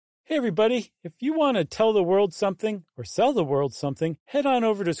Hey everybody, if you want to tell the world something or sell the world something, head on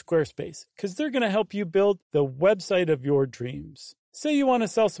over to Squarespace because they're going to help you build the website of your dreams. Say you want to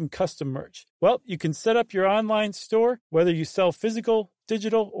sell some custom merch. Well, you can set up your online store, whether you sell physical,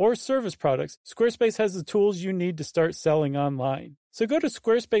 digital, or service products. Squarespace has the tools you need to start selling online. So go to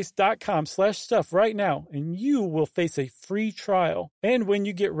squarespace.com/stuff right now and you will face a free trial. And when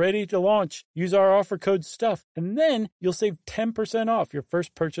you get ready to launch, use our offer code STUFF and then you'll save 10% off your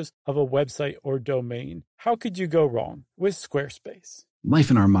first purchase of a website or domain. How could you go wrong with Squarespace?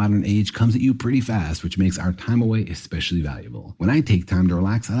 Life in our modern age comes at you pretty fast, which makes our time away especially valuable. When I take time to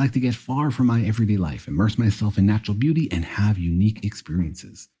relax, I like to get far from my everyday life, immerse myself in natural beauty, and have unique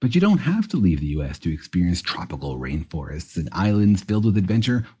experiences. But you don't have to leave the U.S. to experience tropical rainforests and islands filled with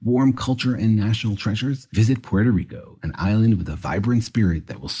adventure, warm culture, and national treasures. Visit Puerto Rico, an island with a vibrant spirit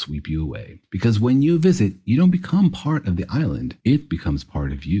that will sweep you away. Because when you visit, you don't become part of the island, it becomes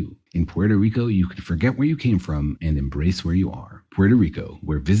part of you. In Puerto Rico, you can forget where you came from and embrace where you are. Puerto Rico,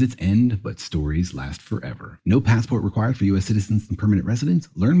 where visits end, but stories last forever. No passport required for U.S. citizens and permanent residents.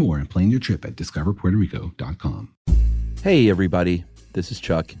 Learn more and plan your trip at discoverpuertorico.com. Hey, everybody. This is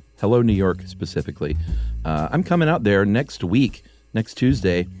Chuck. Hello, New York, specifically. I'm coming out there next week, next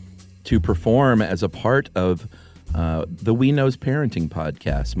Tuesday, to perform as a part of the We Knows Parenting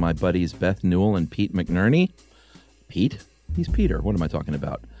podcast. My buddies Beth Newell and Pete McNerney. Pete? He's Peter. What am I talking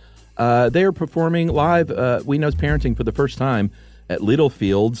about? They are performing live We Knows Parenting for the first time at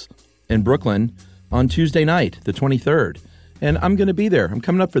Littlefields in Brooklyn on Tuesday night, the 23rd. And I'm going to be there. I'm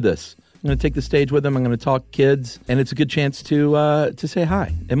coming up for this. I'm going to take the stage with them. I'm going to talk kids, and it's a good chance to say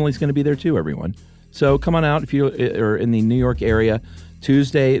hi. Emily's going to be there too, everyone. So come on out if you are in the New York area.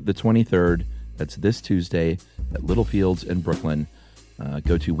 Tuesday, the 23rd. That's this Tuesday at Littlefields in Brooklyn.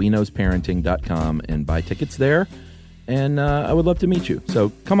 Go to weknowsparenting.com and buy tickets there. And I would love to meet you.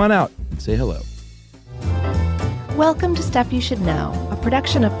 So come on out and say hello. Welcome to Stuff You Should Know, a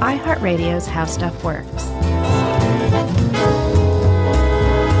production of iHeartRadio's How Stuff Works.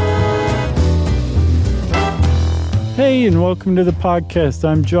 Hey, and welcome to the podcast.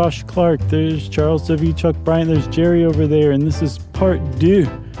 I'm Josh Clark. There's Charles W. Chuck Bryant. There's Jerry over there. And this is part 2,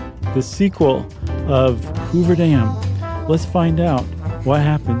 the sequel of Hoover Dam. Let's find out what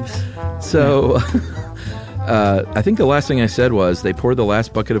happens. So... I think the last thing I said was they poured the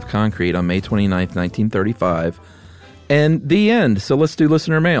last bucket of concrete on May 29th, 1935, and the end. So let's do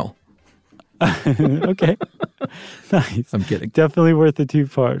listener mail. Okay. Nice. I'm kidding. Definitely worth a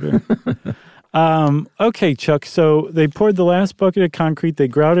 2-parter. Okay, Chuck. So they poured the last bucket of concrete. They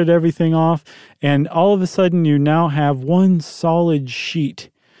grouted everything off, and all of a sudden you now have one solid sheet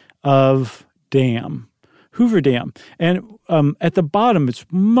of dam. Hoover Dam. And at the bottom, it's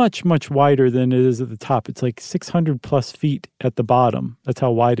much, much wider than it is at the top. It's like 600 plus feet at the bottom. That's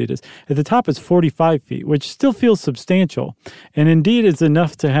how wide it is. At the top, it's 45 feet, which still feels substantial. And indeed, it's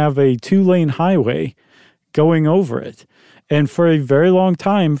enough to have a 2-lane highway going over it. And for a very long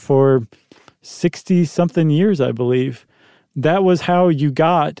time, for 60-something years, I believe, that was how you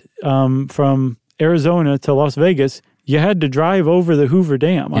got from Arizona to Las Vegas. You had to drive over the Hoover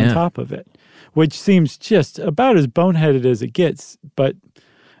Dam on top of it, which seems just about as boneheaded as it gets. But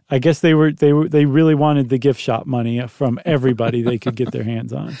I guess they really wanted the gift shop money from everybody they could get their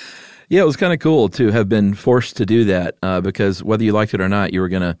hands on. Yeah, it was kind of cool to have been forced to do that because whether you liked it or not, you were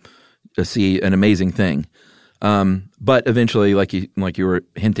going to see an amazing thing. But eventually, like you were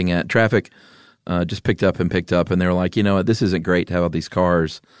hinting at, traffic just picked up, and they were like, you know what, this isn't great to have all these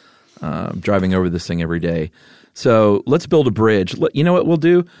cars driving over this thing every day. So let's build a bridge. You know what we'll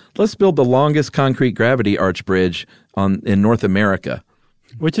do? Let's build the longest concrete gravity arch bridge in North America.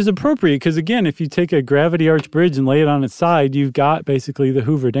 Which is appropriate because, again, if you take a gravity arch bridge and lay it on its side, you've got basically the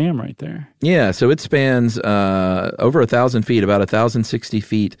Hoover Dam right there. Yeah, so it spans over 1,000 feet, about 1,060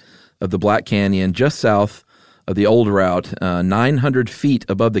 feet of the Black Canyon, just south of the old route, 900 feet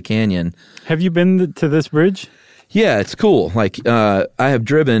above the canyon. Have you been to this bridge? Yeah, it's cool. Like, I have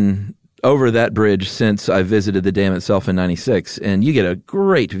driven over that bridge since I visited the dam itself in 96, and you get a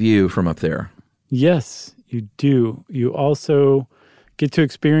great view from up there. Yes, you do. You also get to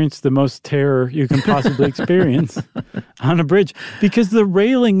experience the most terror you can possibly experience on a bridge because the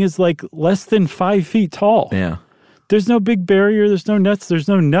railing is like less than 5 feet tall. Yeah. There's no big barrier. There's no nuts. There's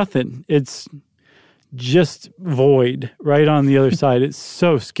no nothing. It's just void right on the other side. It's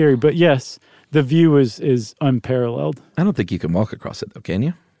so scary. But yes, the view is unparalleled. I don't think you can walk across it, though, can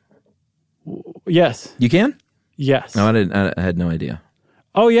you? Yes. You can? Yes. No, I had no idea.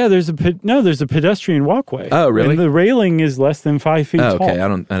 Oh, yeah, there's a pedestrian walkway. Oh, really? And the railing is less than 5 feet tall. Okay,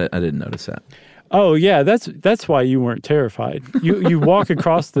 I didn't notice that. Oh yeah, that's why you weren't terrified. You walk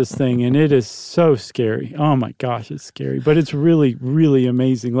across this thing and it is so scary. Oh my gosh, it's scary, but it's really, really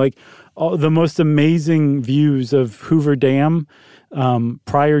amazing. Like the most amazing views of Hoover Dam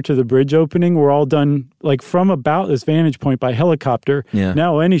prior to the bridge opening were all done like from about this vantage point by helicopter. Yeah.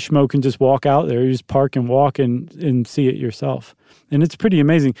 Now any schmo can just walk out there, you just park and walk and see it yourself. And it's pretty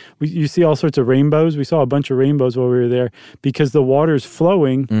amazing. You see all sorts of rainbows. We saw a bunch of rainbows while we were there because the water's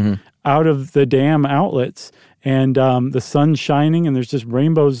flowing out of the dam outlets, and the sun's shining, and there's just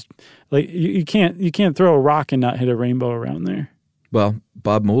rainbows. Like you can't throw a rock and not hit a rainbow around there. Well,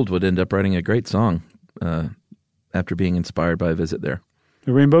 Bob Mould would end up writing a great song after being inspired by a visit there.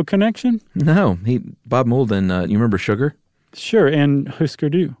 The Rainbow Connection? No, Bob Mould and you remember Sugar? Sure, and Husker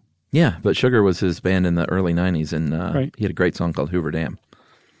Du. Yeah, but Sugar was his band in the early 90s, and Right. he had a great song called Hoover Dam.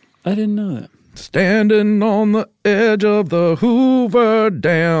 I didn't know that. Standing on the edge of the Hoover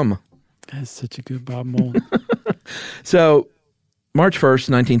Dam. That's such a good Bob Mould. So, March 1st,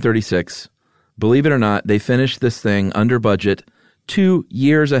 1936, believe it or not, they finished this thing under budget 2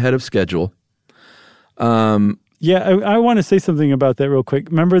 years ahead of schedule. Yeah, I want to say something about that real quick.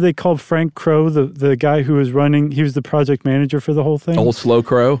 Remember they called Frank Crow, the guy who was running, he was the project manager for the whole thing? Old Slow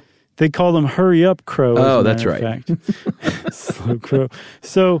Crow? They called him Hurry Up Crow. Oh, that's right. Fact. Slow Crow.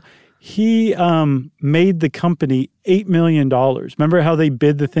 So he made the company $8 million. Remember how they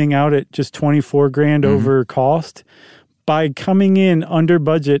bid the thing out at just $24,000 over cost? By coming in under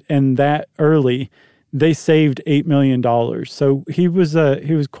budget and that early, they saved $8 million. So he was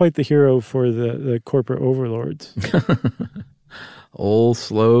quite the hero for the corporate overlords. Old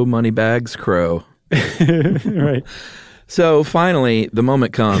Slow Moneybags Crow. Right. So finally, the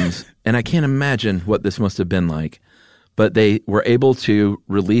moment comes, and I can't imagine what this must have been like, but they were able to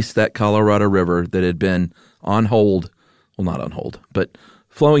release that Colorado River that had been on hold, well, not on hold, but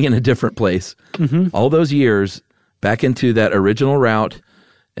flowing in a different place all those years back into that original route,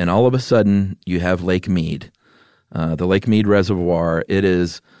 and all of a sudden you have Lake Mead, the Lake Mead Reservoir. It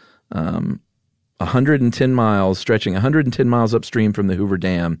is 110 miles, stretching 110 miles upstream from the Hoover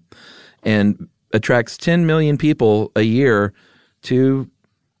Dam, and attracts 10 million people a year to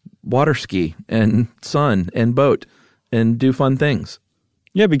water ski and sun and boat and do fun things.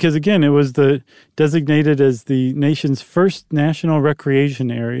 Yeah, because again, it was designated as the nation's first national recreation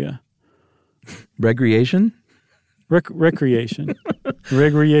area. Recreation? Recreation.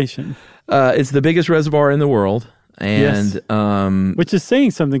 Recreation. It's the biggest reservoir in the world. And yes. Which is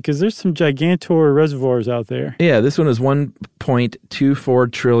saying something because there's some gigantor reservoirs out there. Yeah, this one is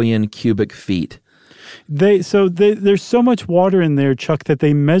 1.24 trillion cubic feet. There's so much water in there, Chuck, that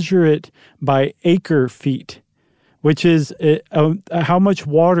they measure it by acre feet, which is how much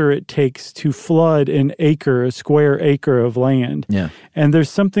water it takes to flood a square acre of land. Yeah. And there's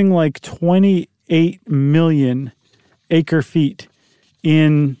something like 28 million acre feet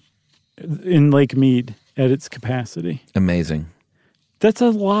in Lake Mead at its capacity. Amazing. That's a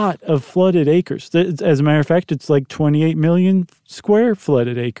lot of flooded acres. As a matter of fact, it's like 28 million square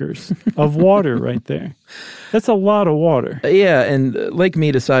flooded acres of water right there. That's a lot of water. Yeah, and Lake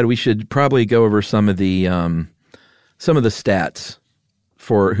Mead aside, we should probably go over some of the stats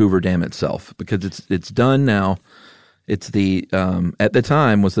for Hoover Dam itself, because it's done now. It's the at the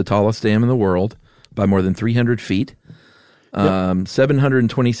time was the tallest dam in the world by more than 300 feet,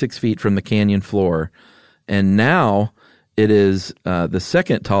 726 feet from the canyon floor, and now it is the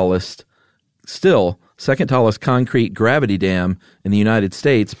second tallest concrete gravity dam in the United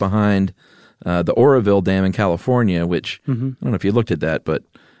States, behind the Oroville Dam in California, which I don't know if you looked at that, but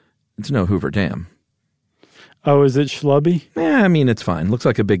it's no Hoover Dam. Oh, is it schlubby? Yeah, I mean, it's fine. Looks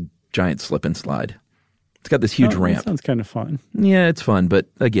like a big, giant slip and slide. It's got this huge ramp. That sounds kind of fun. Yeah, it's fun. But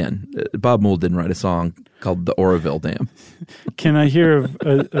again, Bob Mould didn't write a song called the Oroville Dam. Can I hear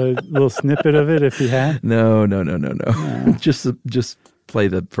a little snippet of it if you had? No. Just play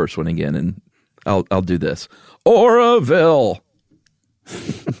the first one again, and I'll do this. Oroville.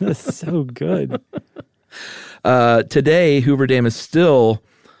 That's so good. Today, Hoover Dam is still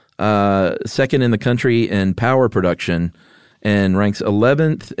second in the country in power production and ranks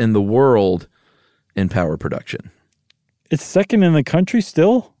 11th in the world in power production. It's second in the country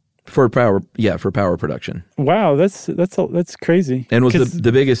still? For power production. Wow, that's crazy. And was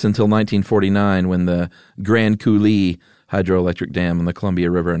the biggest until 1949, when the Grand Coulee hydroelectric dam on the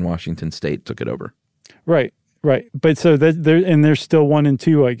Columbia River in Washington State took it over. Right. But so there's still 1 and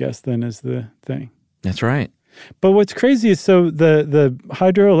 2, I guess, then is the thing. That's right. But what's crazy is the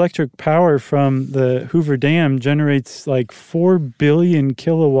hydroelectric power from the Hoover Dam generates like 4 billion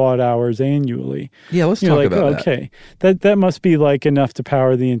kilowatt hours annually. Yeah, let's talk about that. Okay, that must be like enough to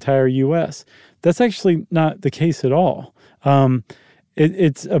power the entire U.S. That's actually not the case at all.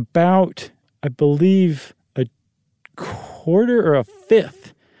 It's about, I believe, a quarter or a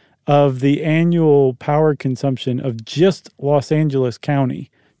fifth of the annual power consumption of just Los Angeles County.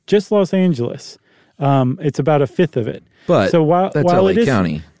 Just Los Angeles. It's about a fifth of it. But so while that's LA it is,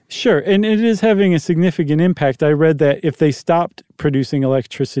 County. Sure, and it is having a significant impact. I read that if they stopped producing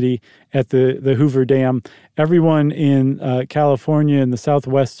electricity at the Hoover Dam, everyone in California and the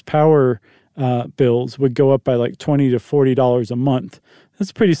Southwest's power bills would go up by like $20 to $40 a month.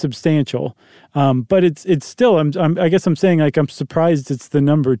 That's pretty substantial. But it's still, I guess I'm saying, like, I'm surprised it's the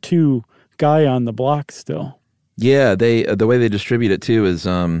number 2 guy on the block still. Yeah, the way they distribute it too is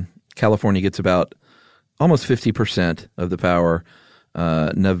California gets about almost 50% of the power.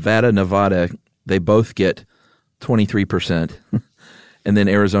 Nevada, they both get 23%, and then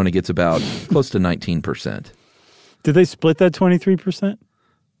Arizona gets about close to 19%. Did they split that 23%?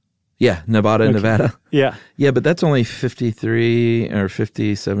 Yeah, Nevada. Yeah. Yeah, but that's only 53 or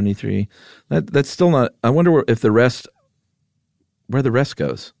 50, 73. That's still not, I wonder where the rest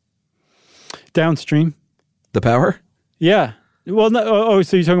goes. Downstream. The power? Yeah. Well, no,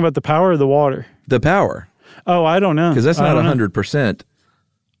 so you're talking about the power or the water? The power. Oh, I don't know. Because that's not 100%.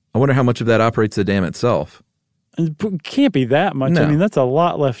 I wonder how much of that operates the dam itself. It can't be that much. No. I mean, that's a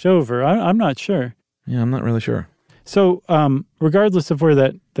lot left over. I'm not sure. Yeah, I'm not really sure. So regardless of where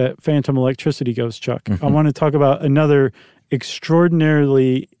that phantom electricity goes, Chuck, I want to talk about another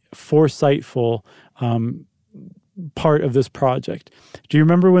extraordinarily foresightful part of this project. Do you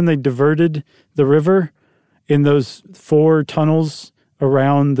remember when they diverted the river in those 4 tunnels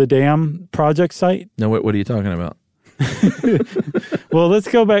around the dam project site? No, what are you talking about? Well, let's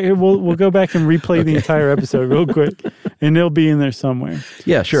go back. We'll go back and replay the entire episode real quick, and it'll be in there somewhere.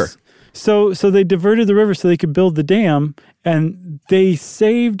 Yeah, sure. So they diverted the river so they could build the dam, and they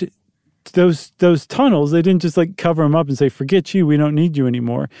saved those tunnels. They didn't just like cover them up and say, "Forget you, we don't need you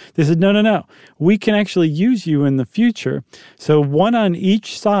anymore." They said, "No, we can actually use you in the future." So one on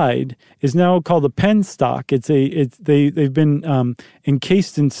each side is now called a penstock. They've been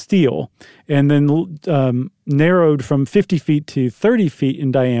encased in steel and then narrowed from 50 feet to 30 feet in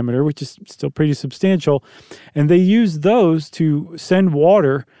diameter, which is still pretty substantial. And they use those to send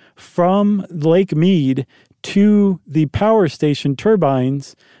water from Lake Mead to the power station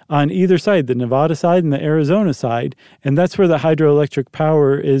turbines on either side, the Nevada side and the Arizona side, and that's where the hydroelectric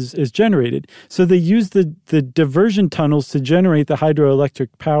power is generated. So they use the diversion tunnels to generate the hydroelectric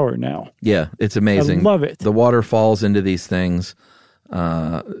power now. Yeah, it's amazing. I love it. The water falls into these things,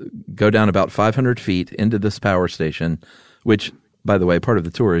 go down about 500 feet into this power station, which, by the way, part of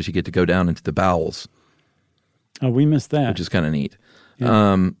the tour is you get to go down into the bowels. Oh, we missed that. Which is kind of neat.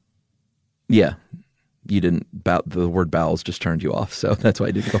 Yeah. Yeah. You didn't, the word bowels just turned you off, so that's why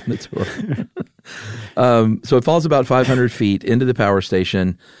I didn't go on the tour. So it falls about 500 feet into the power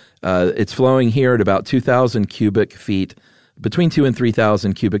station. It's flowing here at about 2,000 cubic feet, between 2,000 and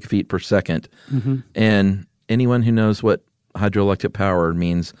 3,000 cubic feet per second. Mm-hmm. And anyone who knows what hydroelectric power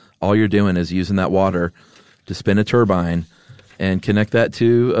means, all you're doing is using that water to spin a turbine and connect that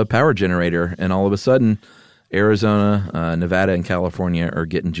to a power generator. And all of a sudden, Arizona, Nevada, and California are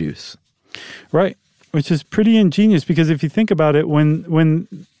getting juice. Right. Which is pretty ingenious because if you think about it, when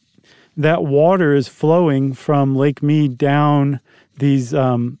that water is flowing from Lake Mead down these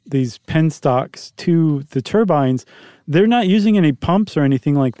penstocks to the turbines, they're not using any pumps or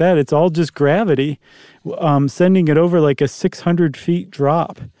anything like that. It's all just gravity, sending it over like a 600 feet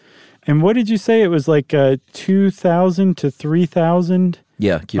drop. And what did you say? It was like 2,000 to 3,000?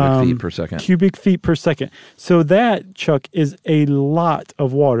 Yeah, cubic feet per second. Cubic feet per second. So that, Chuck, is a lot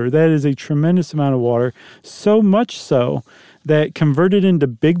of water. That is a tremendous amount of water. So much so that converted into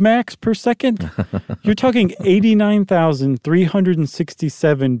Big Macs per second, you're talking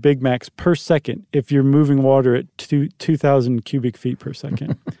 89,367 Big Macs per second if you're moving water at 2,000 cubic feet per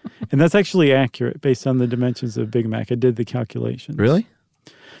second. And that's actually accurate based on the dimensions of Big Mac. I did the calculations. Really?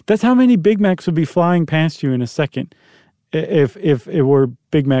 That's how many Big Macs would be flying past you in a second. If it were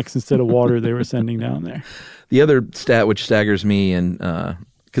Big Macs instead of water they were sending down there. The other stat which staggers me, and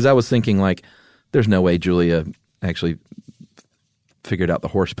because I was thinking, like, there's no way Julia actually figured out the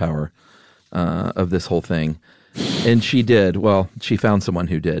horsepower of this whole thing. And she did. Well, she found someone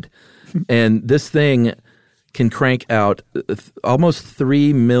who did. And this thing can crank out almost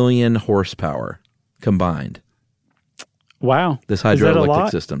 3 million horsepower combined. Wow. This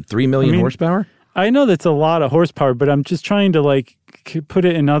hydroelectric system. 3 million horsepower? I know that's a lot of horsepower, but I'm just trying to like put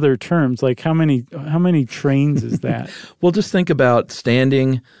it in other terms. Like how many trains is that? Well, just think about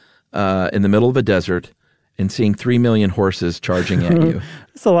standing in the middle of a desert and seeing 3 million horses charging at you.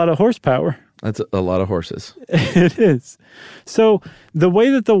 That's a lot of horsepower. That's a lot of horses. It is. So the way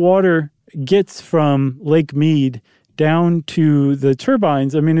that the water gets from Lake Mead down to the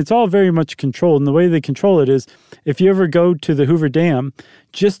turbines, I mean, it's all very much controlled. And the way they control it is if you ever go to the Hoover Dam,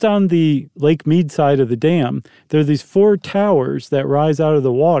 just on the Lake Mead side of the dam, there are these 4 towers that rise out of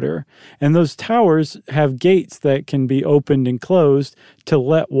the water. And those towers have gates that can be opened and closed to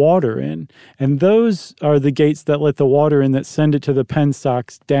let water in. And those are the gates that let the water in that send it to the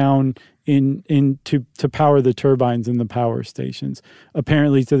penstocks down to power the turbines in the power stations,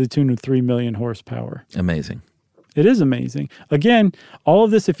 apparently to the tune of 3 million horsepower. Amazing. It is amazing. Again, all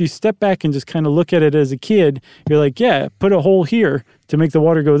of this, if you step back and just kind of look at it as a kid, you're like, yeah, put a hole here to make the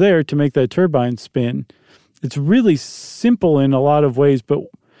water go there to make that turbine spin. It's really simple in a lot of ways, but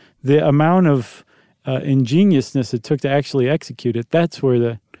the amount of ingeniousness it took to actually execute it, that's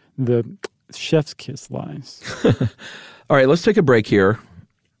where the chef's kiss lies. All right, let's take a break here,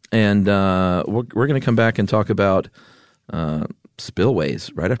 and we're going to come back and talk about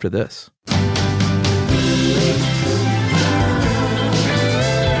spillways right after this.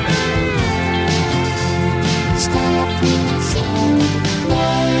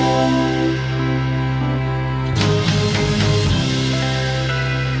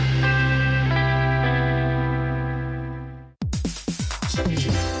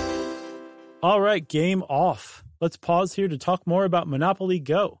 All right, game off. Let's pause here to talk more about Monopoly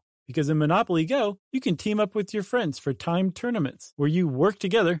Go. Because in Monopoly Go, you can team up with your friends for timed tournaments where you work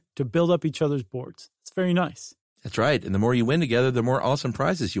together to build up each other's boards. It's very nice. That's right. And the more you win together, the more awesome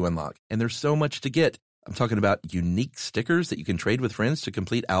prizes you unlock. And there's so much to get. I'm talking about unique stickers that you can trade with friends to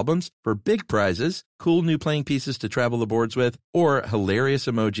complete albums for big prizes, cool new playing pieces to travel the boards with, or hilarious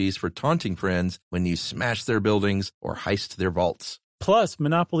emojis for taunting friends when you smash their buildings or heist their vaults. Plus,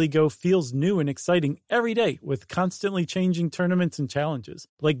 Monopoly Go feels new and exciting every day with constantly changing tournaments and challenges,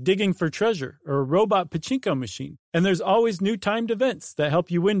 like digging for treasure or a robot pachinko machine. And there's always new timed events that help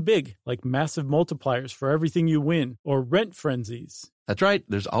you win big, like massive multipliers for everything you win or rent frenzies. That's right.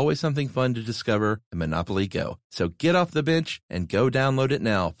 There's always something fun to discover in Monopoly Go. So get off the bench and go download it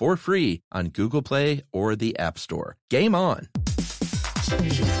now for free on Google Play or the App Store. Game on!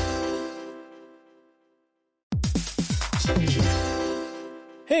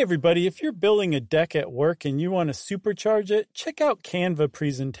 Hey everybody, if you're building a deck at work and you want to supercharge it, check out Canva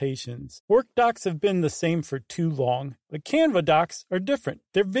presentations. Work docs have been the same for too long, but Canva docs are different.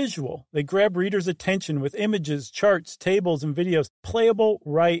 They're visual. They grab readers' attention with images, charts, tables, and videos playable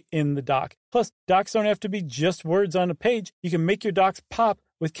right in the doc. Plus, docs don't have to be just words on a page. You can make your docs pop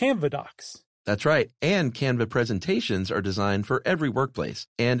with Canva docs. That's right. And Canva presentations are designed for every workplace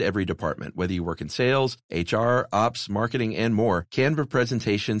and every department. Whether you work in sales, HR, ops, marketing, and more, Canva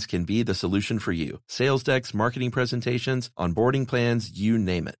presentations can be the solution for you. Sales decks, marketing presentations, onboarding plans, you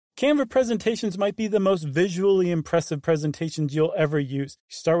name it. Canva presentations might be the most visually impressive presentations you'll ever use.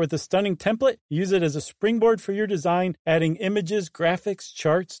 You start with a stunning template, use it as a springboard for your design, adding images, graphics,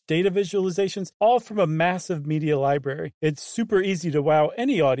 charts, data visualizations, all from a massive media library. It's super easy to wow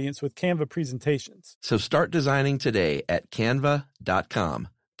any audience with Canva presentations. So start designing today at canva.com.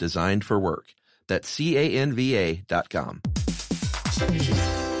 Designed for work. That's CANVA.com.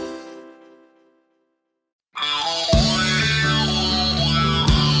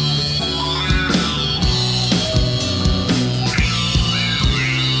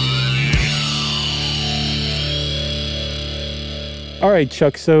 All right,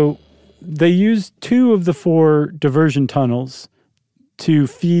 Chuck, so they used 2 of the 4 diversion tunnels to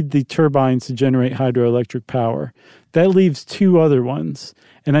feed the turbines to generate hydroelectric power. That leaves 2 other ones.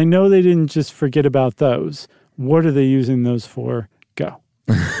 And I know they didn't just forget about those. What are they using those for? Go.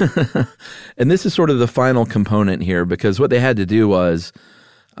 And this is sort of the final component here, because what they had to do was,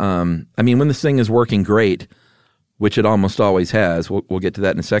 when this thing is working great, which it almost always has, we'll get to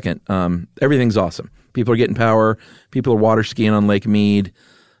that in a second, everything's awesome. People are getting power. People are water skiing on Lake Mead.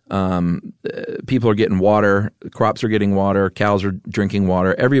 People are getting water. Crops are getting water. Cows are drinking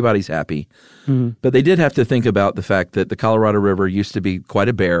water. Everybody's happy. Mm-hmm. But they did have to think about the fact that the Colorado River used to be quite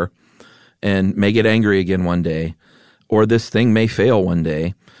a bear and may get angry again one day, or this thing may fail one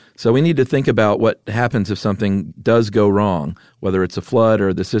day. So we need to think about what happens if something does go wrong, whether it's a flood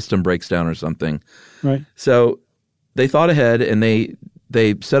or the system breaks down or something. Right. So they thought ahead, and they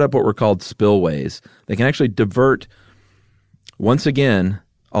set up what were called spillways. They can actually divert, once again,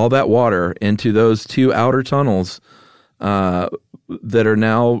 all that water into those 2 outer tunnels that are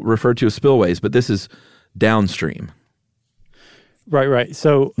now referred to as spillways, but this is downstream. Right.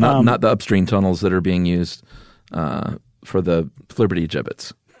 So not the upstream tunnels that are being used for the Liberty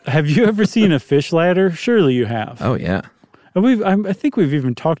gibbets. Have you ever seen a fish ladder? Surely you have. Oh, yeah. And I think we've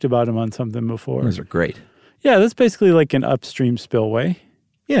even talked about them on something before. Those are great. Yeah, that's basically like an upstream spillway.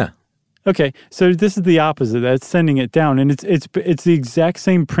 Yeah. Okay, so this is the opposite. That's sending it down, and it's the exact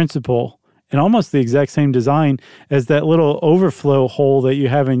same principle and almost the exact same design as that little overflow hole that you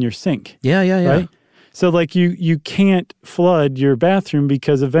have in your sink. Yeah. Right? So like you can't flood your bathroom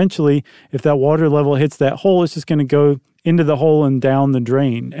because eventually if that water level hits that hole, it's just going to go into the hole and down the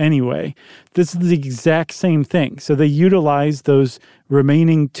drain anyway. This is the exact same thing. So they utilize those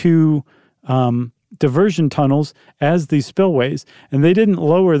remaining two diversion tunnels as these spillways, and they didn't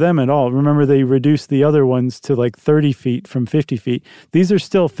lower them at all. Remember, they reduced the other ones to like 30 feet from 50 feet. These are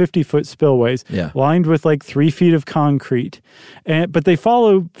still 50-foot spillways, lined with like 3 feet of concrete. But they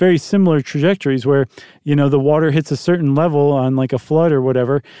follow very similar trajectories where, the water hits a certain level on like a flood or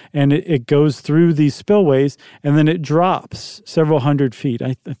whatever, and it goes through these spillways, and then it drops several hundred feet.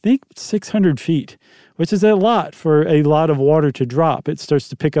 I think 600 feet, which is a lot for a lot of water to drop. It starts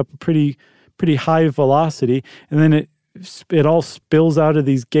to pick up a pretty high velocity, and then it all spills out of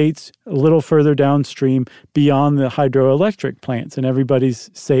these gates a little further downstream beyond the hydroelectric plants, and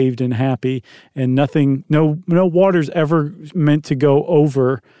everybody's saved and happy, and no water's ever meant to go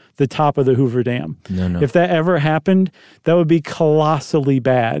over the top of the Hoover Dam. No. If that ever happened, that would be colossally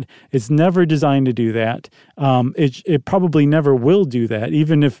bad. It's never designed to do that. It probably never will do that.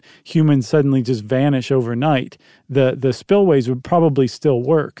 Even if humans suddenly just vanish overnight, the spillways would probably still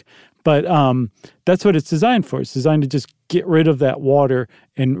work. But that's what it's designed for. It's designed to just get rid of that water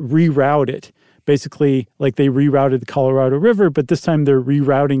and reroute it. Basically, like they rerouted the Colorado River, but this time they're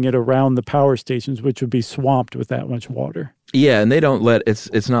rerouting it around the power stations, which would be swamped with that much water. Yeah, and they don't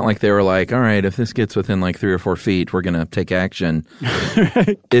it's not like they were like, all right, if this gets within like 3 or 4 feet, we're going to take action.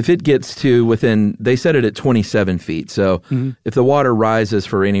 Right. If it gets to within, they set it at 27 feet. So if the water rises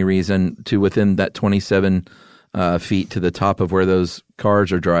for any reason to within that 27 feet to the top of where those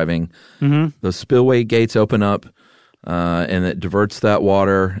cars are driving, those spillway gates open up, and it diverts that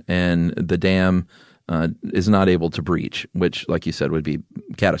water, and the dam is not able to breach, which, like you said, would be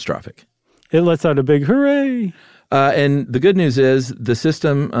catastrophic. It lets out a big hooray. And the good news is the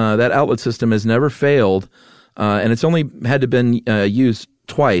system, that outlet system, has never failed, and it's only had to been used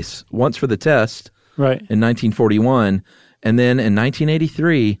twice, once for the test in 1941, and then in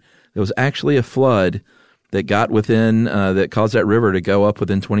 1983, there was actually a flood that got within, that caused that river to go up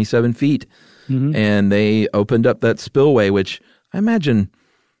within 27 feet. And they opened up that spillway, which I imagine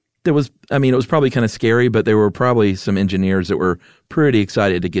it was probably kind of scary, but there were probably some engineers that were pretty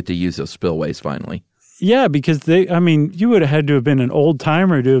excited to get to use those spillways finally. Yeah, because you would have had to have been an old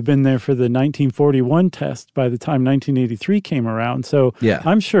timer to have been there for the 1941 test by the time 1983 came around. So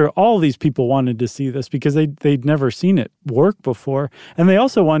I'm sure all these people wanted to see this because they'd never seen it work before. And they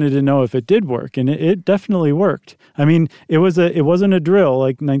also wanted to know if it did work, and it definitely worked. I mean, it wasn't a drill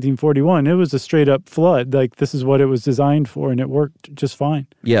like 1941. It was a straight up flood. Like this is what it was designed for, and it worked just fine.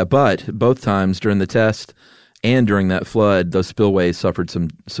 Yeah, but both times during the test and during that flood, those spillways suffered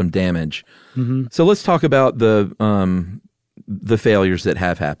some damage. So let's talk about the failures that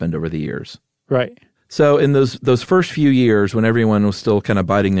have happened over the years. Right. So in those first few years, when everyone was still kind of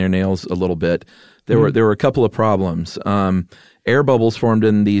biting their nails a little bit, there were a couple of problems. Air bubbles formed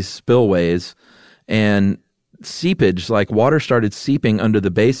in these spillways, and seepage, like water started seeping under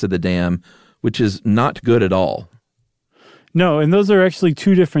the base of the dam, which is not good at all. No, and those are actually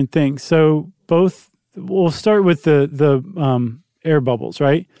two different things. So we'll start with the air bubbles,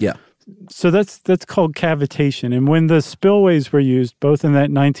 right? Yeah. So that's called cavitation. And when the spillways were used, both in that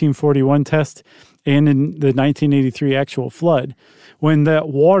 1941 test and in the 1983 actual flood, when that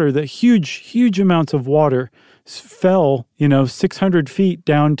water, that huge amounts of water fell, 600 feet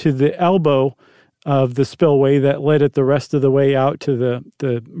down to the elbow of the spillway that led it the rest of the way out to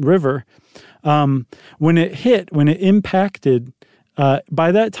the river, when it impacted,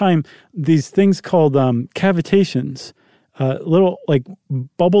 by that time, these things called cavitations, little like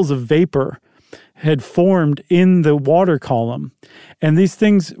bubbles of vapor, had formed in the water column. And these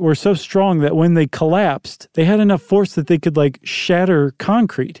things were so strong that when they collapsed, they had enough force that they could like shatter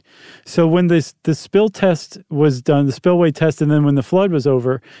concrete. So when the spill test was done, the spillway test, and then when the flood was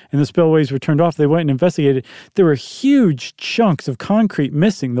over and the spillways were turned off, they went and investigated. There were huge chunks of concrete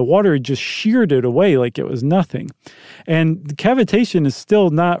missing. The water had just sheared it away like it was nothing. And the cavitation is still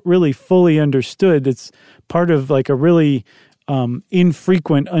not really fully understood. It's part of like a really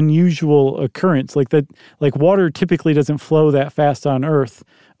infrequent, unusual occurrence. Like water typically doesn't flow that fast on Earth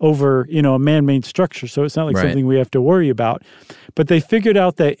over, a man-made structure. So it's not like something we have to worry about. But they figured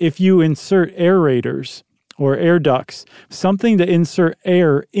out that if you insert aerators or air ducts, something to insert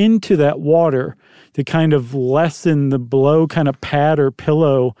air into that water to kind of lessen the blow, kind of pad or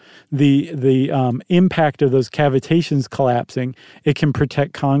pillow the impact of those cavitations collapsing. It can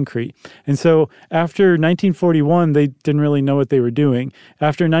protect concrete. And so after 1941, they didn't really know what they were doing.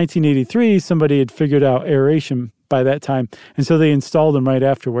 After 1983, somebody had figured out aeration by that time. And so they installed them right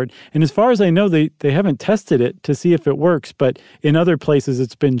afterward. And as far as I know, they haven't tested it to see if it works, but in other places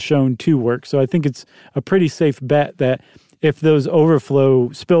it's been shown to work. So I think it's a pretty safe bet that if those overflow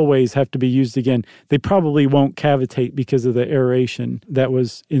spillways have to be used again, they probably won't cavitate because of the aeration that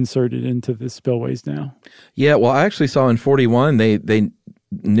was inserted into the spillways now. Yeah, well, I actually saw in 41, they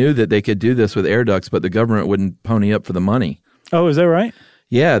knew that they could do this with air ducts, but the government wouldn't pony up for the money. Oh, is that right?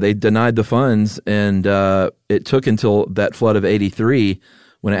 Yeah, they denied the funds, and it took until that flood of 83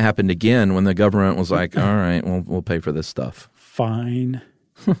 when it happened again, when the government was like, all right, we'll pay for this stuff. Fine.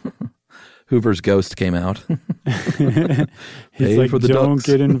 Hoover's ghost came out. He's like, don't ducks.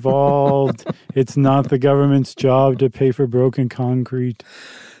 get involved. It's not the government's job to pay for broken concrete.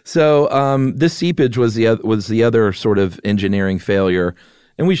 So this seepage was the other sort of engineering failure.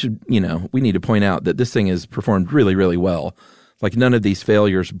 And we need to point out that this thing has performed really, really well. Like none of these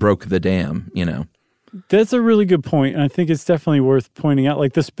failures broke the dam, That's a really good point. And I think it's definitely worth pointing out.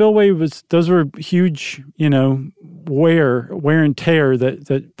 Like the spillway those were huge, wear and tear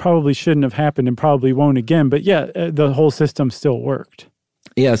that probably shouldn't have happened and probably won't again. But yeah, the whole system still worked.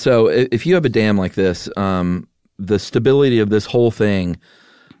 Yeah. So if you have a dam like this, the stability of this whole thing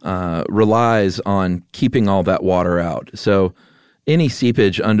relies on keeping all that water out. So any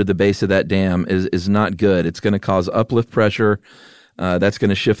seepage under the base of that dam is not good. It's going to cause uplift pressure. That's going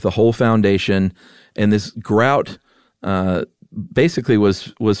to shift the whole foundation. And this grout basically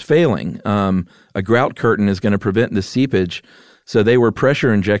was failing. A grout curtain is going to prevent the seepage. So they were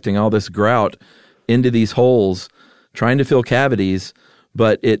pressure injecting all this grout into these holes, trying to fill cavities,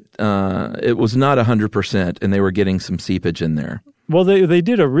 but it was not 100%, and they were getting some seepage in there. Well, they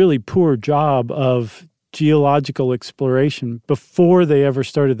did a really poor job of geological exploration before they ever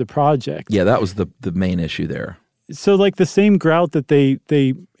started the project. Yeah, that was the main issue there. So like the same grout that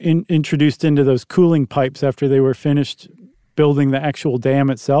they introduced into those cooling pipes after they were finished building the actual dam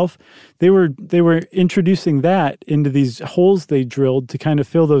itself, they were introducing that into these holes they drilled to kind of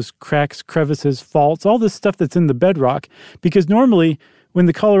fill those cracks, crevices, faults, all this stuff that's in the bedrock. Because normally when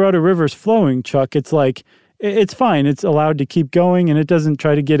the Colorado River is flowing, Chuck, it's like, it's fine. It's allowed to keep going, and it doesn't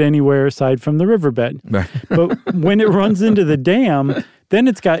try to get anywhere aside from the riverbed. Right. But when it runs into the dam, then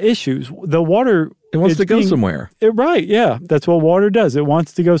it's got issues. The water... It wants to go somewhere. Right, yeah. That's what water does. It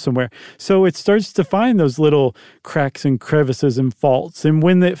wants to go somewhere. So it starts to find those little cracks and crevices and faults. And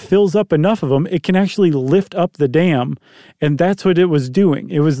when it fills up enough of them, it can actually lift up the dam. And that's what it was doing.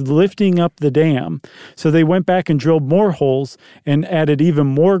 It was lifting up the dam. So they went back and drilled more holes and added even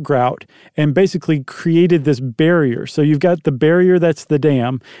more grout and basically created this barrier. So you've got the barrier that's the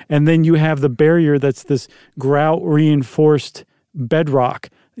dam, and then you have the barrier that's this grout reinforced bedrock,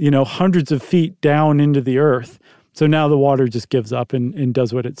 hundreds of feet down into the earth. So now the water just gives up and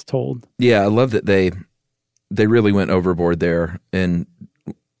does what it's told. Yeah, I love that they really went overboard there and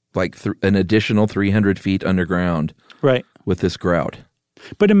like an additional 300 feet underground. Right. With this grout.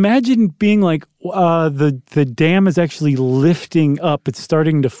 But imagine being like the dam is actually lifting up. It's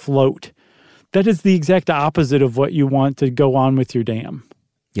starting to float. That is the exact opposite of what you want to go on with your dam.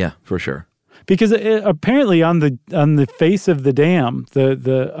 Yeah, for sure. Because apparently on the face of the dam,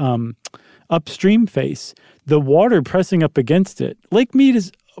 the upstream face, the water pressing up against it, Lake Mead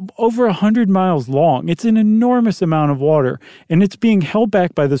is over 100 miles long. It's an enormous amount of water, and it's being held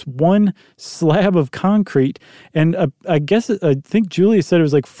back by this one slab of concrete. And I think Julia said it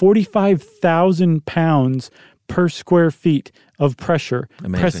was like 45,000 pounds per square feet of pressure.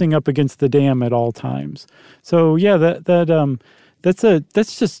 Amazing. Pressing up against the dam at all times. So yeah,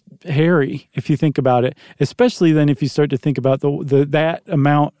 that's just hairy if you think about it. Especially then if you start to think about that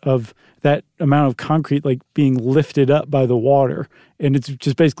amount of concrete like being lifted up by the water, and it's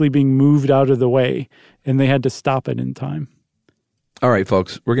just basically being moved out of the way, and they had to stop it in time. All right,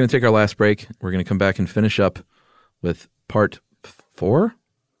 folks, we're going to take our last break. We're going to come back and finish up with part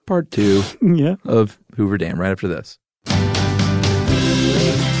 2 yeah. of Hoover Dam right after this.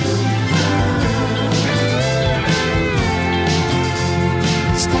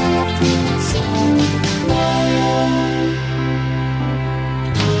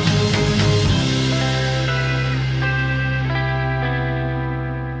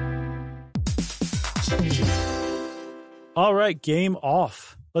 All right, game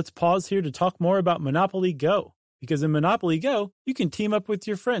off. Let's pause here to talk more about Monopoly Go. Because in Monopoly Go, you can team up with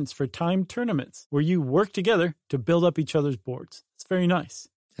your friends for timed tournaments where you work together to build up each other's boards. It's very nice.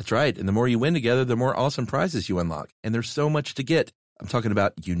 That's right. And the more you win together, the more awesome prizes you unlock. And there's so much to get. I'm talking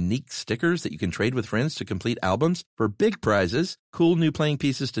about unique stickers that you can trade with friends to complete albums for big prizes, cool new playing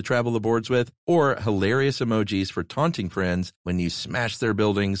pieces to travel the boards with, or hilarious emojis for taunting friends when you smash their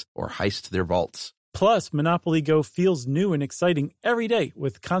buildings or heist their vaults. Plus, Monopoly Go feels new and exciting every day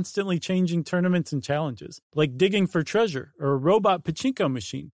with constantly changing tournaments and challenges, like digging for treasure or a robot pachinko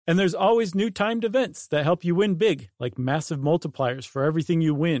machine. And there's always new timed events that help you win big, like massive multipliers for everything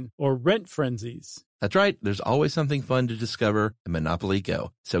you win or rent frenzies. That's right. There's always something fun to discover in Monopoly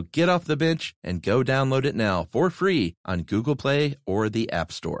Go. So get off the bench and go download it now for free on Google Play or the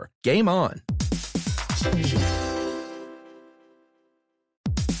App Store. Game on!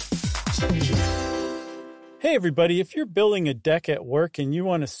 Hey everybody, if you're building a deck at work and you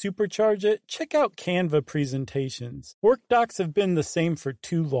want to supercharge it, check out Canva presentations. Work docs have been the same for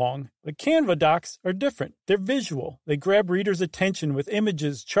too long, but Canva docs are different. They're visual. They grab readers' attention with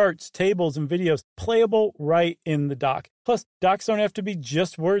images, charts, tables, and videos playable right in the doc. Plus, docs don't have to be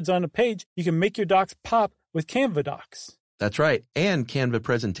just words on a page. You can make your docs pop with Canva docs. That's right. And Canva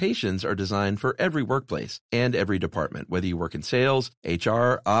presentations are designed for every workplace and every department. Whether you work in sales,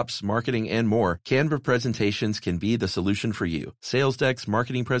 HR, ops, marketing, and more, Canva presentations can be the solution for you. Sales decks,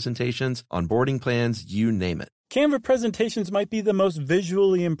 marketing presentations, onboarding plans, you name it. Canva presentations might be the most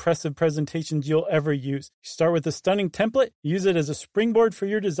visually impressive presentations you'll ever use. You start with a stunning template, use it as a springboard for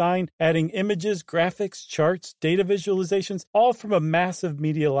your design, adding images, graphics, charts, data visualizations, all from a massive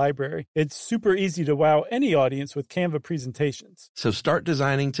media library. It's super easy to wow any audience with Canva presentations. So start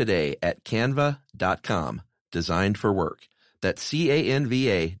designing today at canva.com. Designed for work. That's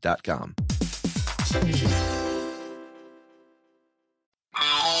CANVA.com.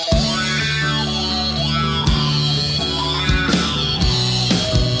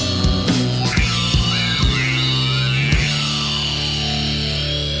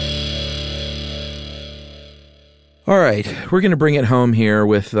 All right, we're going to bring it home here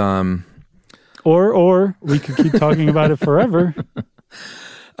with Or we could keep talking about it forever.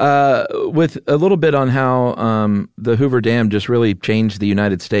 With a little bit on how the Hoover Dam just really changed the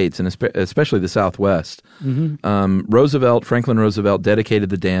United States and especially the Southwest. Mm-hmm. Franklin Roosevelt dedicated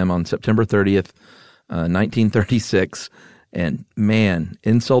the dam on September 30th, 1936. And man,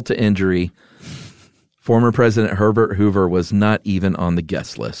 insult to injury, former President Herbert Hoover was not even on the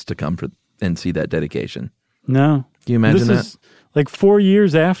guest list to come and see that dedication. No. Can you imagine that? This is like 4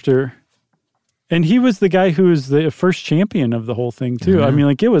 years after. And he was the guy who was the first champion of the whole thing, too. Mm-hmm. I mean,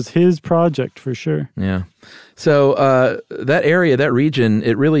 like, it was his project for sure. Yeah. So that area, that region,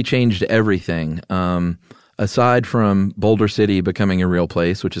 it really changed everything. Aside from Boulder City becoming a real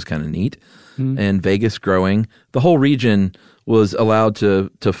place, which is kind of neat, and Vegas growing, the whole region was allowed to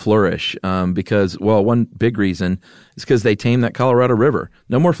flourish because, well, one big reason is because they tamed that Colorado River.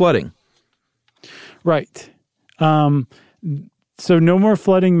 No more flooding. Right. So no more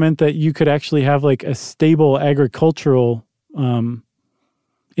flooding meant that you could actually have like a stable agricultural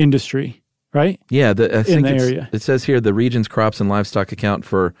industry, right? Yeah, I think in the area. It says here the region's crops and livestock account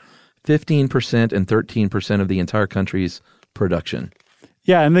for 15% and 13% of the entire country's production.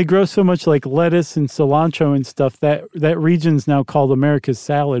 Yeah, and they grow so much like lettuce and cilantro and stuff that region's now called America's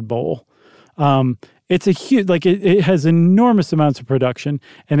Salad Bowl. It's a huge, like it has enormous amounts of production,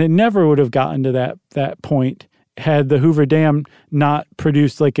 and it never would have gotten to that point had the Hoover Dam not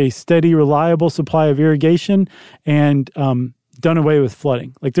produced like a steady, reliable supply of irrigation and done away with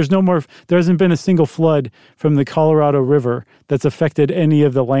flooding. Like there hasn't been a single flood from the Colorado River that's affected any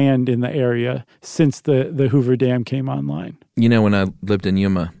of the land in the area since the Hoover Dam came online. You know, when I lived in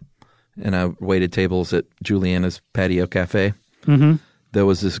Yuma and I waited tables at Juliana's Patio Cafe, there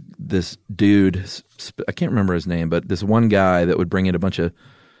was this dude, I can't remember his name, but this one guy that would bring in a bunch of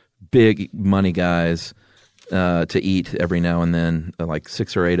big money guys to eat every now and then, like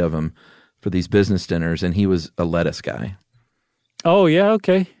 6 or 8 of them for these business dinners, and he was a lettuce guy. Oh, yeah,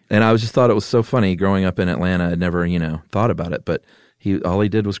 okay. And I just thought it was so funny growing up in Atlanta. I'd never, thought about it, but all he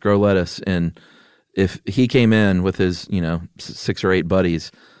did was grow lettuce, and if he came in with his, 6 or 8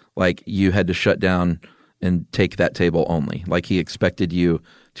 buddies, like you had to shut down and take that table only. Like he expected you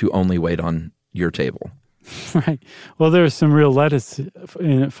to only wait on your table. Right. Well, there was some real lettuce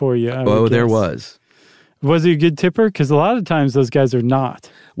in it for you. Oh, there was. Was he a good tipper? Because a lot of times those guys are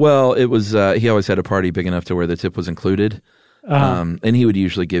not. Well, it was. He always had a party big enough to where the tip was included, and he would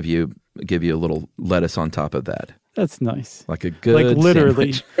usually give you a little lettuce on top of that. That's nice. Like a good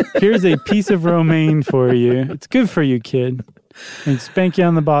literally. sandwich. Here's a piece of romaine for you. It's good for you, kid. and spank you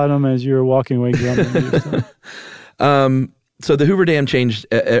on the bottom as you were walking away grumbling to yourself. So the Hoover Dam changed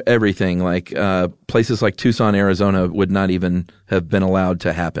everything. Like places like Tucson, Arizona would not even have been allowed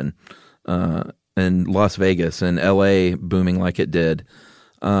to happen. And Las Vegas and LA booming like it did.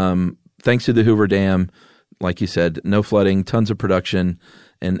 Thanks to the Hoover Dam, like you said, no flooding, tons of production,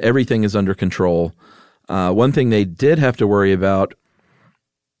 and everything is under control. One thing they did have to worry about,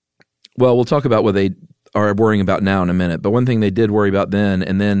 well, we'll talk about what they are worrying about now in a minute, but one thing they did worry about then,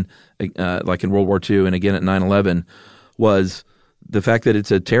 and then like in World War II and again at 9/11, was the fact that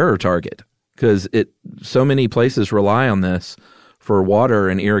it's a terror target, because so many places rely on this for water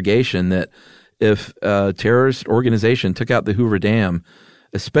and irrigation that if a terrorist organization took out the Hoover Dam,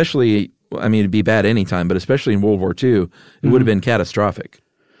 especially, I mean, it'd be bad anytime, but especially in World War II, it would have been catastrophic.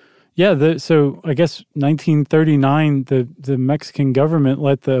 Yeah, so I guess 1939, the Mexican government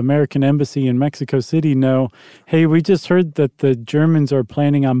let the American embassy in Mexico City know, hey, we just heard that the Germans are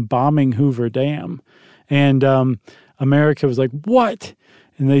planning on bombing Hoover Dam. And America was like, what?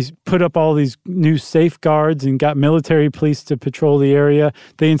 And they put up all these new safeguards and got military police to patrol the area.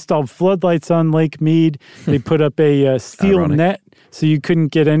 They installed floodlights on Lake Mead. They put up a steel net so you couldn't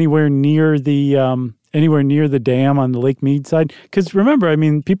get anywhere near the dam on the Lake Mead side. Because remember, I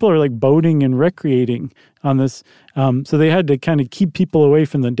mean, people are like boating and recreating on this. So they had to kind of keep people away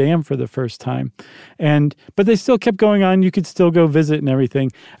from the dam for the first time. But they still kept going on. You could still go visit and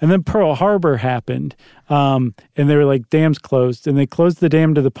everything. And then Pearl Harbor happened. And they were like, dam's closed. And they closed the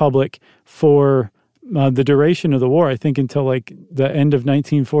dam to the public for the duration of the war, I think until like the end of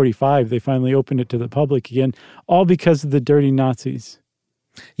 1945. They finally opened it to the public again, all because of the dirty Nazis.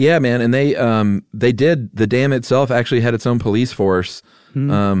 Yeah, man, and they did. The dam itself actually had its own police force.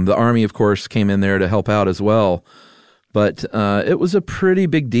 The Army, of course, came in there to help out as well. But it was a pretty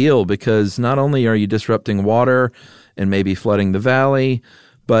big deal because not only are you disrupting water and maybe flooding the valley,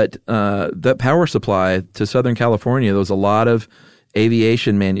 but that power supply to Southern California, there was a lot of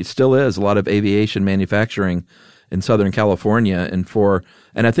aviation still is a lot of aviation manufacturing in Southern California,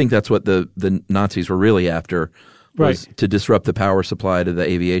 and I think that's what the Nazis were really after. Was to disrupt the power supply to the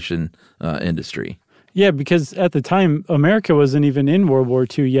aviation industry. Yeah, because at the time, America wasn't even in World War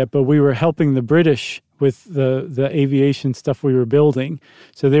II yet, but we were helping the British with the aviation stuff we were building.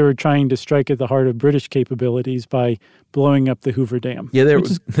 So they were trying to strike at the heart of British capabilities by blowing up the Hoover Dam. Yeah,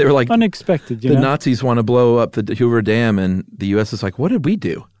 they were like, unexpected. The Nazis want to blow up the Hoover Dam, and the U.S. is like, what did we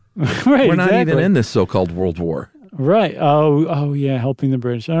do? Right, we're not even in this so-called World War. Right. Oh, yeah, helping the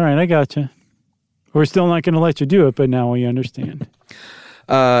British. All right, I gotcha. We're still not going to let you do it, but now we understand.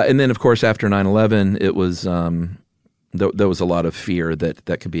 And then, of course, after 9/11, it was there was a lot of fear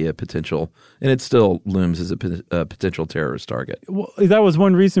that could be a potential, and it still looms as a potential terrorist target. Well, that was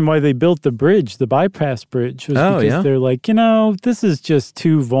one reason why they built the bridge, the bypass bridge, was because they're like, this is just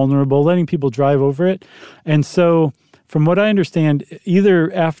too vulnerable, letting people drive over it. And so, from what I understand,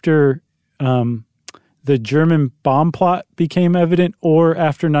 either after the German bomb plot became evident or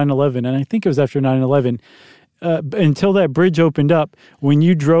after 9/11. And I think it was after 9/11. Until that bridge opened up, when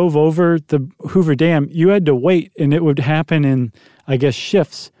you drove over the Hoover Dam, you had to wait, and it would happen in, I guess,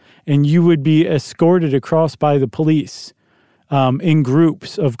 shifts. And you would be escorted across by the police in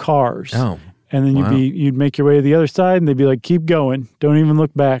groups of cars. Oh, and then you'd make your way to the other side, and they'd be like, keep going. Don't even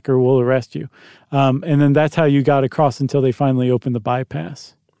look back or we'll arrest you. And then that's how you got across until they finally opened the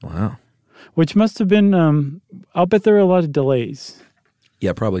bypass. Wow. Which must have been, I'll bet there were a lot of delays.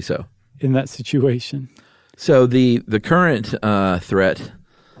 Yeah, probably so. In that situation. So the current threat,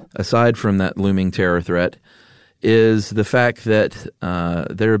 aside from that looming terror threat, is the fact that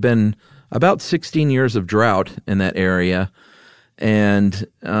there have been about 16 years of drought in that area. And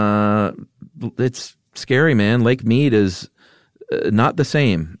it's scary, man. Lake Mead is not the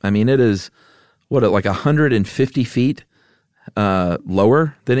same. I mean, it is, like 150 feet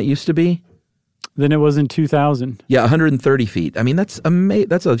lower than it used to be? Than it was in 2000. Yeah, 130 feet. I mean, that's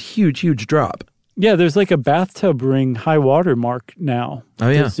a huge, huge drop. Yeah, there's like a bathtub ring high water mark now. Oh,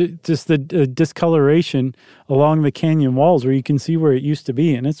 yeah. Just the discoloration along the canyon walls where you can see where it used to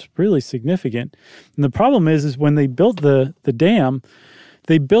be, and it's really significant. And the problem is when they built the dam,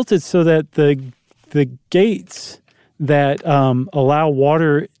 they built it so that the gates that allow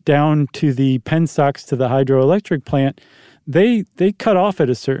water down to the penstocks to the hydroelectric plant, they cut off at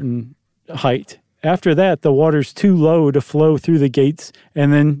a certain height. After that, the water's too low to flow through the gates,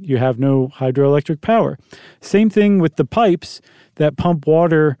 and then you have no hydroelectric power. Same thing with the pipes that pump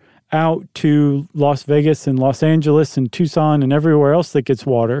water out to Las Vegas and Los Angeles and Tucson and everywhere else that gets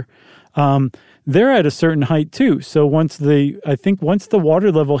water. they're at a certain height too. So once the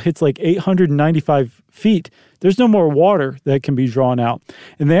water level hits like 895 feet, there's no more water that can be drawn out.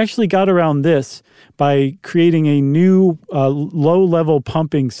 And they actually got around this by creating a new low-level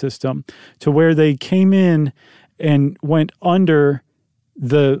pumping system to where they came in and went under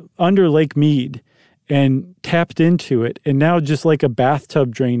Lake Mead and tapped into it. And now just like a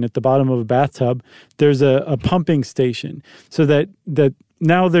bathtub drain at the bottom of a bathtub, there's a pumping station so that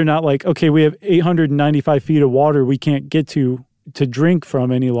now they're not like, okay, we have 895 feet of water we can't get to drink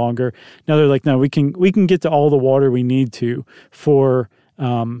from any longer. Now they're like, no, we can get to all the water we need to for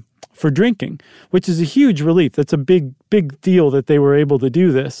drinking, which is a huge relief. That's a big deal that they were able to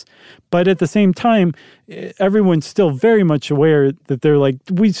do this. But at the same time, everyone's still very much aware that they're like,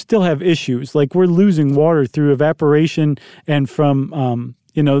 we still have issues. Like we're losing water through evaporation and from,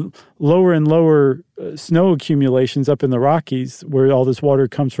 lower and lower snow accumulations up in the Rockies where all this water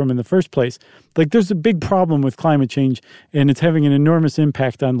comes from in the first place. Like there's a big problem with climate change and it's having an enormous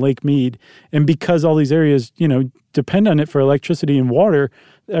impact on Lake Mead. And because all these areas, depend on it for electricity and water,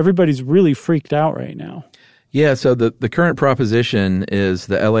 everybody's really freaked out right now. Yeah, so the current proposition is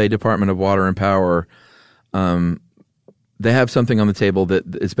the LA Department of Water and Power, they have something on the table that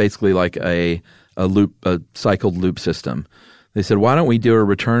is basically like a cycled loop system. They said, why don't we do a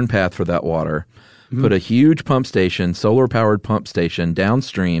return path for that water? Mm-hmm. Put a huge pump station, solar-powered pump station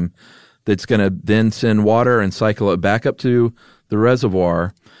downstream that's going to then send water and cycle it back up to the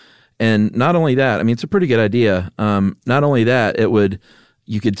reservoir. And not only that, I mean, it's a pretty good idea. Not only that,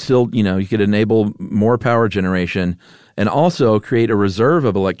 you could enable more power generation and also create a reserve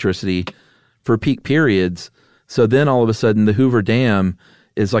of electricity for peak periods. So then all of a sudden the Hoover Dam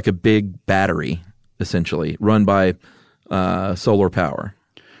is like a big battery, essentially, run by solar power.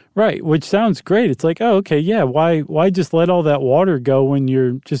 Right, which sounds great. It's like, oh, okay, yeah, why just let all that water go when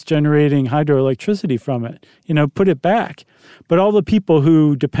you're just generating hydroelectricity from it? Put it back. But all the people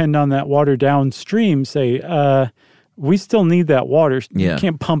who depend on that water downstream say, we still need that water. Yeah. You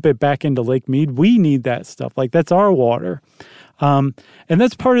can't pump it back into Lake Mead. We need that stuff. Like, that's our water. And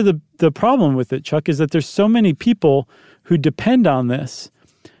that's part of the problem with it, Chuck, is that there's so many people who depend on this,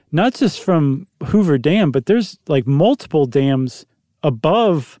 not just from Hoover Dam, but there's like multiple dams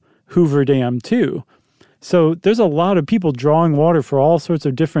above Hoover Dam too. So there's a lot of people drawing water for all sorts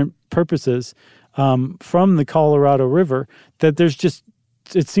of different purposes from the Colorado River that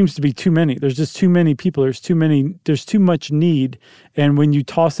it seems to be too many. There's just too many people. There's too much need. And when you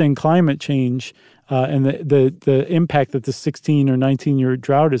toss in climate change and the impact that the 16 or 19-year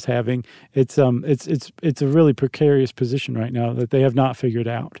drought is having, it's a really precarious position right now that they have not figured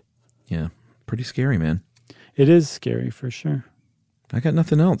out. Yeah, pretty scary, man. It is scary for sure. I got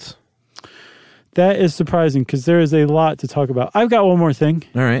nothing else. That is surprising because there is a lot to talk about. I've got one more thing.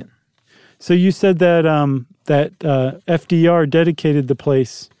 All right. So you said that FDR dedicated the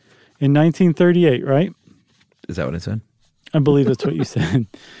place in 1938, right? Is that what it said? I believe that's what you said.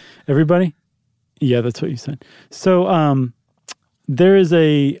 Everybody? Yeah, that's what you said. So there is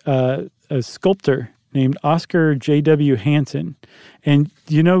a sculptor named Oscar J.W. Hansen. And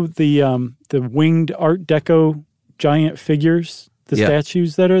the winged Art Deco giant figures, the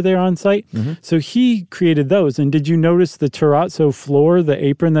statues that are there on site? Mm-hmm. So he created those. And did you notice the terrazzo floor, the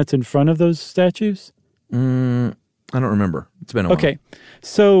apron that's in front of those statues? I don't remember. It's been a while. Okay.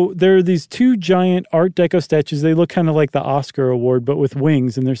 So there are these two giant Art Deco statues. They look kind of like the Oscar Award, but with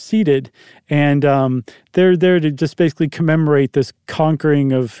wings, and they're seated. And they're there to just basically commemorate this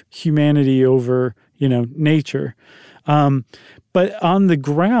conquering of humanity over, nature. But on the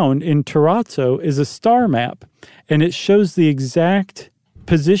ground in terrazzo is a star map, and it shows the exact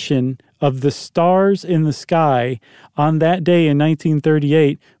position of the stars in the sky on that day in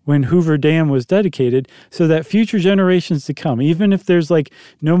 1938 when Hoover Dam was dedicated, so that future generations to come, even if there's like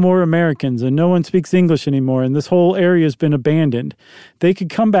no more Americans and no one speaks English anymore and this whole area has been abandoned, they could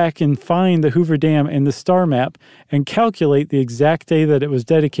come back and find the Hoover Dam and the star map and calculate the exact day that it was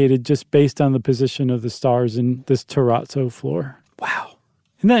dedicated just based on the position of the stars in this terrazzo floor. Wow.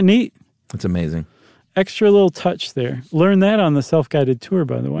 Isn't that neat? That's amazing. Extra little touch there. Learn that on the self-guided tour,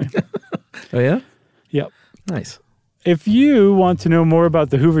 by the way. Oh, yeah? Yep. Nice. If you want to know more about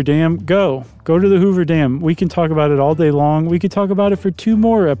the Hoover Dam, go to the Hoover Dam. We can talk about it all day long. We could talk about it for 2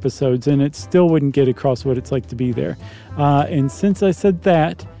 more episodes, and it still wouldn't get across what it's like to be there. And since I said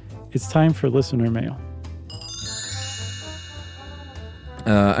that, it's time for listener mail.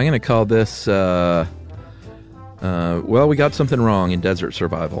 I'm going to call this, well, we got something wrong in desert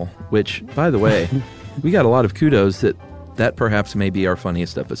survival, which, by the way, we got a lot of kudos that perhaps may be our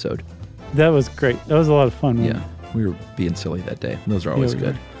funniest episode. That was great. That was a lot of fun. Yeah. We were being silly that day. Those are always Yeah, we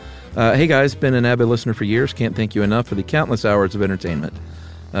good. Hey guys, been an avid listener for years. Can't thank you enough for the countless hours of entertainment.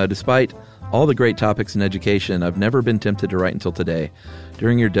 Despite all the great topics in education, I've never been tempted to write until today.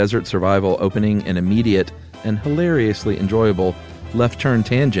 During your desert survival opening an immediate and hilariously enjoyable left turn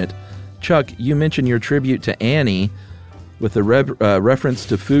tangent, Chuck, you mentioned your tribute to Annie with the reference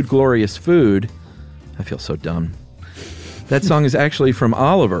to Food Glorious Food. I feel so dumb. That song is actually from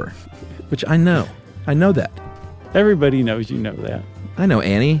Oliver, which I know. I know that. Everybody knows you know that. I know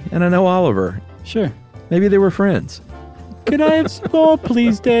Annie, and I know Oliver. Sure. Maybe they were friends. Can I have some more,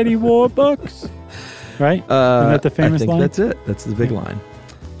 please, Daddy Warbucks? Right? Isn't that the famous I think line? that's it. That's the big line.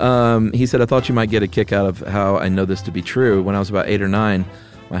 He said, I thought you might get a kick out of how I know this to be true. When I was about 8 or 9,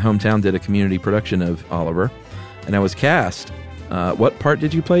 my hometown did a community production of Oliver, and I was cast. What part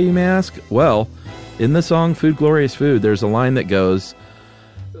did you play, you may ask? Well, in the song Food Glorious Food, there's a line that goes,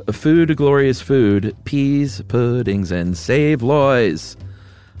 Food glorious food, peas, puddings, and save-loys.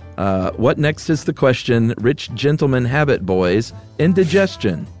 What next is the question, rich gentlemen habit, boys,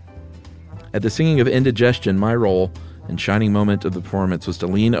 indigestion. At the singing of indigestion, my role and shining moment of the performance was to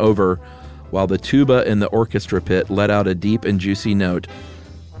lean over while the tuba in the orchestra pit let out a deep and juicy note.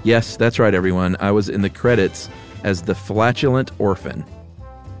 Yes, that's right, everyone. I was in the credits as the flatulent orphan.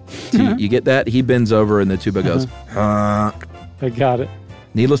 So you get that? He bends over and the tuba goes, I got it.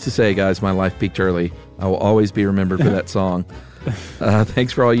 Needless to say, guys, my life peaked early. I will always be remembered for that song.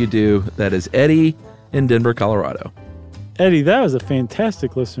 Thanks for all you do. That is Eddie in Denver, Colorado. Eddie, that was a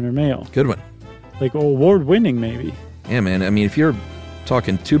fantastic listener mail. Good one. Like award-winning, maybe. Yeah, man. I mean, if you're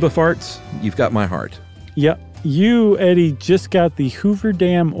talking tuba farts, you've got my heart. Yep. You, Eddie, just got the Hoover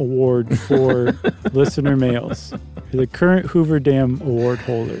Dam Award for listener mails. You're the current Hoover Dam Award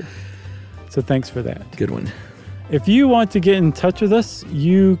holder. So thanks for that. Good one. If you want to get in touch with us,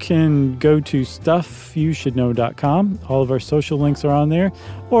 you can go to stuffyoushouldknow.com. All of our social links are on there.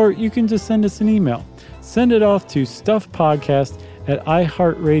 Or you can just send us an email. Send it off to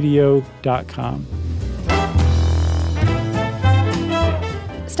stuffpodcast@iheartradio.com.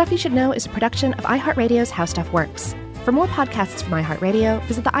 Stuff You Should Know is a production of iHeartRadio's How Stuff Works. For more podcasts from iHeartRadio,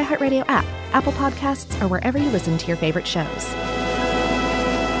 visit the iHeartRadio app, Apple Podcasts, or wherever you listen to your favorite shows.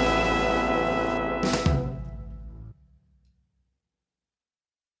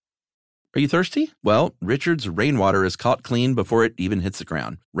 Are you thirsty? Well, Richard's rainwater is caught clean before it even hits the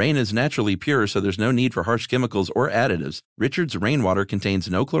ground. Rain is naturally pure, so there's no need for harsh chemicals or additives. Richard's rainwater contains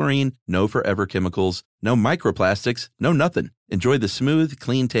no chlorine, no forever chemicals, no microplastics, no nothing. Enjoy the smooth,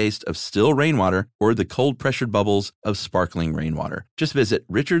 clean taste of still rainwater or the cold-pressured bubbles of sparkling rainwater. Just visit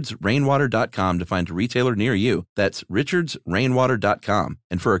richardsrainwater.com to find a retailer near you. That's richardsrainwater.com.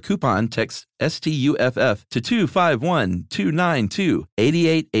 And for a coupon, text STUFF to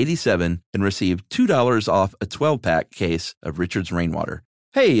 251-292-8887 and receive $2 off a 12-pack case of Richard's Rainwater.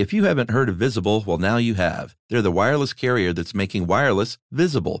 Hey, if you haven't heard of Visible, well, now you have. They're the wireless carrier that's making wireless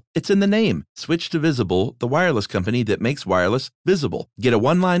visible. It's in the name. Switch to Visible, the wireless company that makes wireless visible. Get a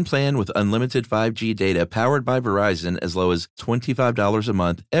one-line plan with unlimited 5G data powered by Verizon as low as $25 a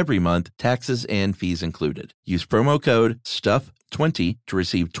month, every month, taxes and fees included. Use promo code STUFF20 to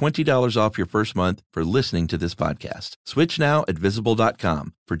receive $20 off your first month for listening to this podcast. Switch now at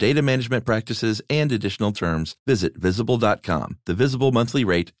Visible.com. For data management practices and additional terms, visit Visible.com. The Visible monthly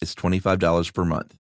rate is $25 per month.